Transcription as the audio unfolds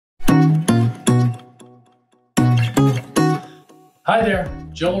Hi there,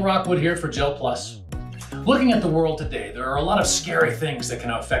 Joel Rockwood here for Gel Plus. Looking at the world today, there are a lot of scary things that can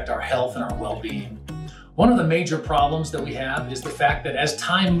affect our health and our well-being. One of the major problems that we have is the fact that as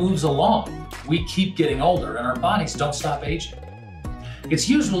time moves along, we keep getting older and our bodies don't stop aging. It's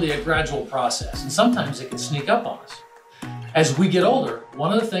usually a gradual process, and sometimes it can sneak up on us. As we get older,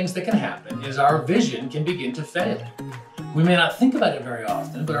 one of the things that can happen is our vision can begin to fail. We may not think about it very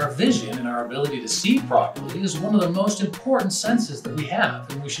often, but our vision and our ability to see properly is one of the most important senses that we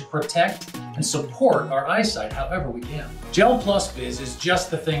have, and we should protect and support our eyesight however we can. Gel Plus Viz is just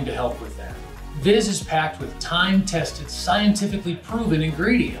the thing to help with that. Viz is packed with time-tested, scientifically proven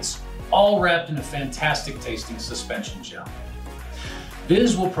ingredients, all wrapped in a fantastic tasting suspension gel.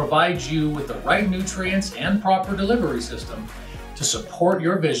 Viz will provide you with the right nutrients and proper delivery system to support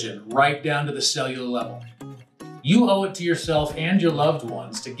your vision right down to the cellular level. You owe it to yourself and your loved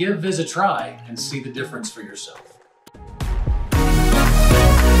ones to give Viz a try and see the difference for yourself.